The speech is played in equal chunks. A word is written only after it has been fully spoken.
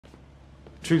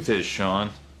Truth is, Sean,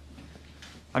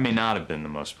 I may not have been the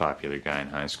most popular guy in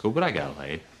high school, but I got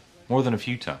laid. More than a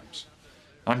few times.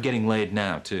 I'm getting laid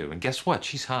now, too. And guess what?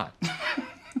 She's hot.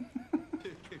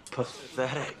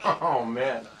 Pathetic. Oh,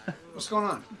 man. What's going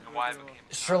on?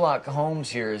 Sherlock Holmes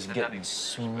here is getting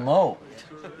smoked.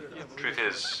 Truth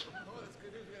is,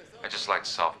 I just like to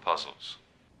solve puzzles.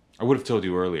 I would have told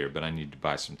you earlier, but I need to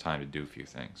buy some time to do a few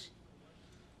things.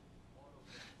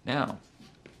 Now,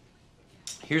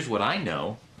 here's what I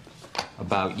know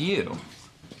about you.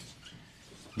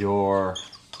 You're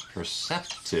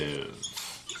perceptive.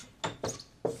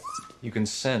 You can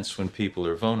sense when people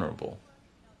are vulnerable.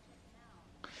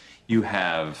 You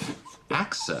have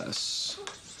access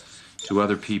to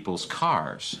other people's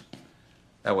cars.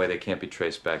 That way they can't be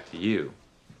traced back to you.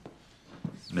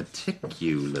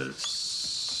 Meticulous.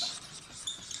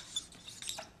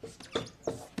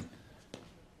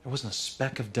 There wasn't a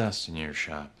speck of dust in your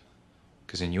shop.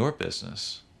 Because in your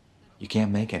business, you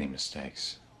can't make any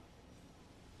mistakes.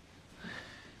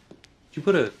 Did you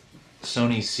put a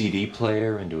Sony CD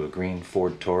player into a green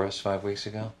Ford Taurus 5 weeks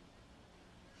ago?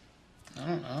 I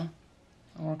don't know.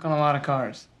 I work on a lot of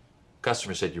cars.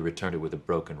 Customer said you returned it with a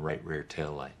broken right rear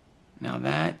tail light. Now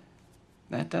that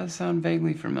does sound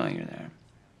vaguely familiar there.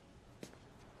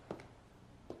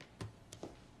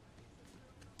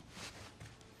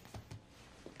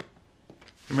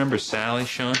 Remember Sally,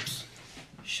 Sean?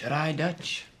 Should I,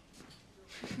 Dutch?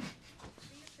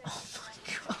 Oh my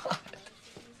God.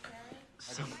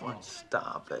 Someone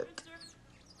stop it.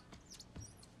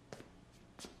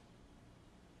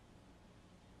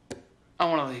 I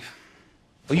want to leave.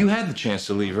 Well, you had the chance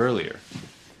to leave earlier.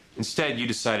 Instead, you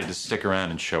decided to stick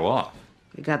around and show off.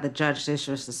 We got the judge to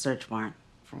issue us the search warrant.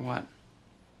 For what?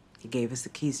 He gave us the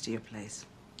keys to your place.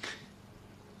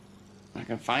 I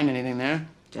can find anything there.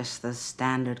 Just the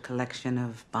standard collection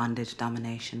of bondage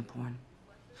domination porn.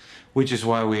 Which is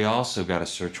why we also got a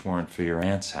search warrant for your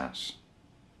aunt's house.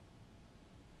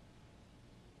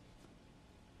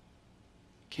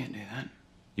 Can't do that.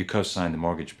 You co-signed the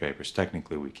mortgage papers.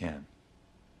 Technically, we can.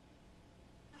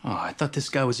 Oh, I thought this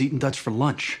guy was eating Dutch for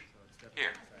lunch.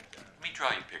 Here, let me draw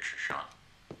you a picture, Sean.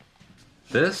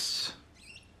 This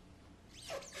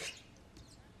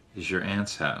is your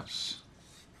aunt's house.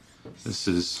 This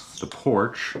is the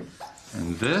porch.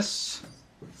 And this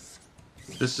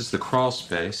is the crawl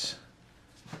space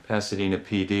Pasadena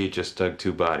PD just dug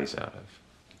 2 bodies out of.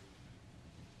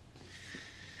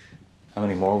 How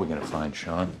many more are we gonna find,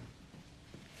 Sean?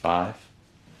 5?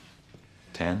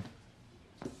 10?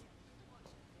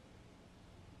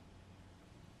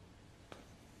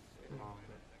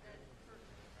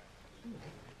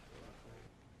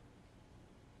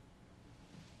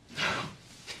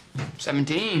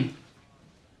 $17.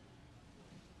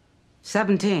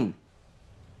 17.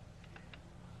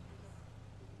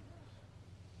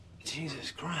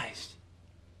 Jesus Christ.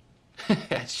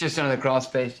 It's just under the crawl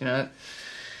space, you know.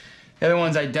 The other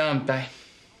ones I dumped, I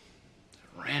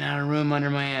ran out of room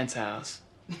under my aunt's house.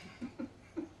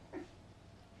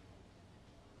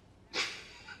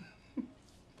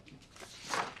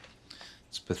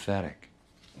 It's pathetic.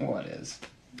 What is?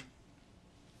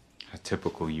 How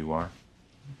typical you are.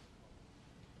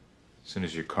 As soon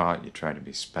as you're caught, you try to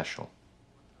be special.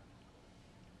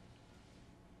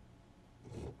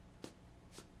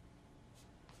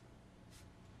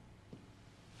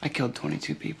 I killed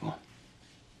 22 people.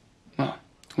 Well,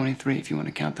 23 if you want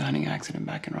to count the hunting accident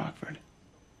back in Rockford.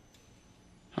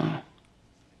 Oh,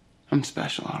 I'm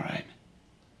special, all right.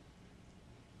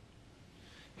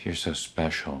 If you're so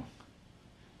special,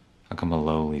 how come a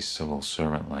lowly civil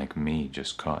servant like me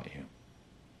just caught you?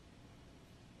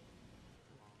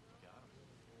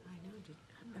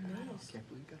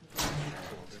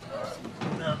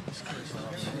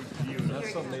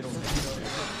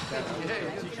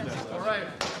 All right.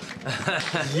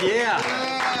 Yeah.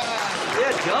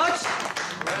 Yeah, Dutch.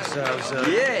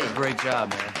 Yay. Great job,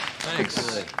 man. Thanks.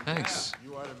 Thanks.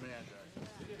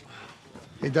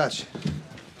 Hey, Dutch.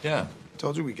 Yeah.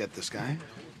 Told you we'd get this guy.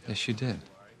 Yes, you did.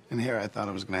 And here I thought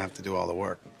I was going to have to do all the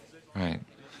work. Right.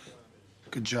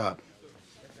 Good job.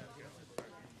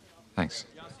 Thanks.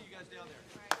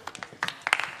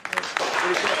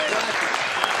 Woo!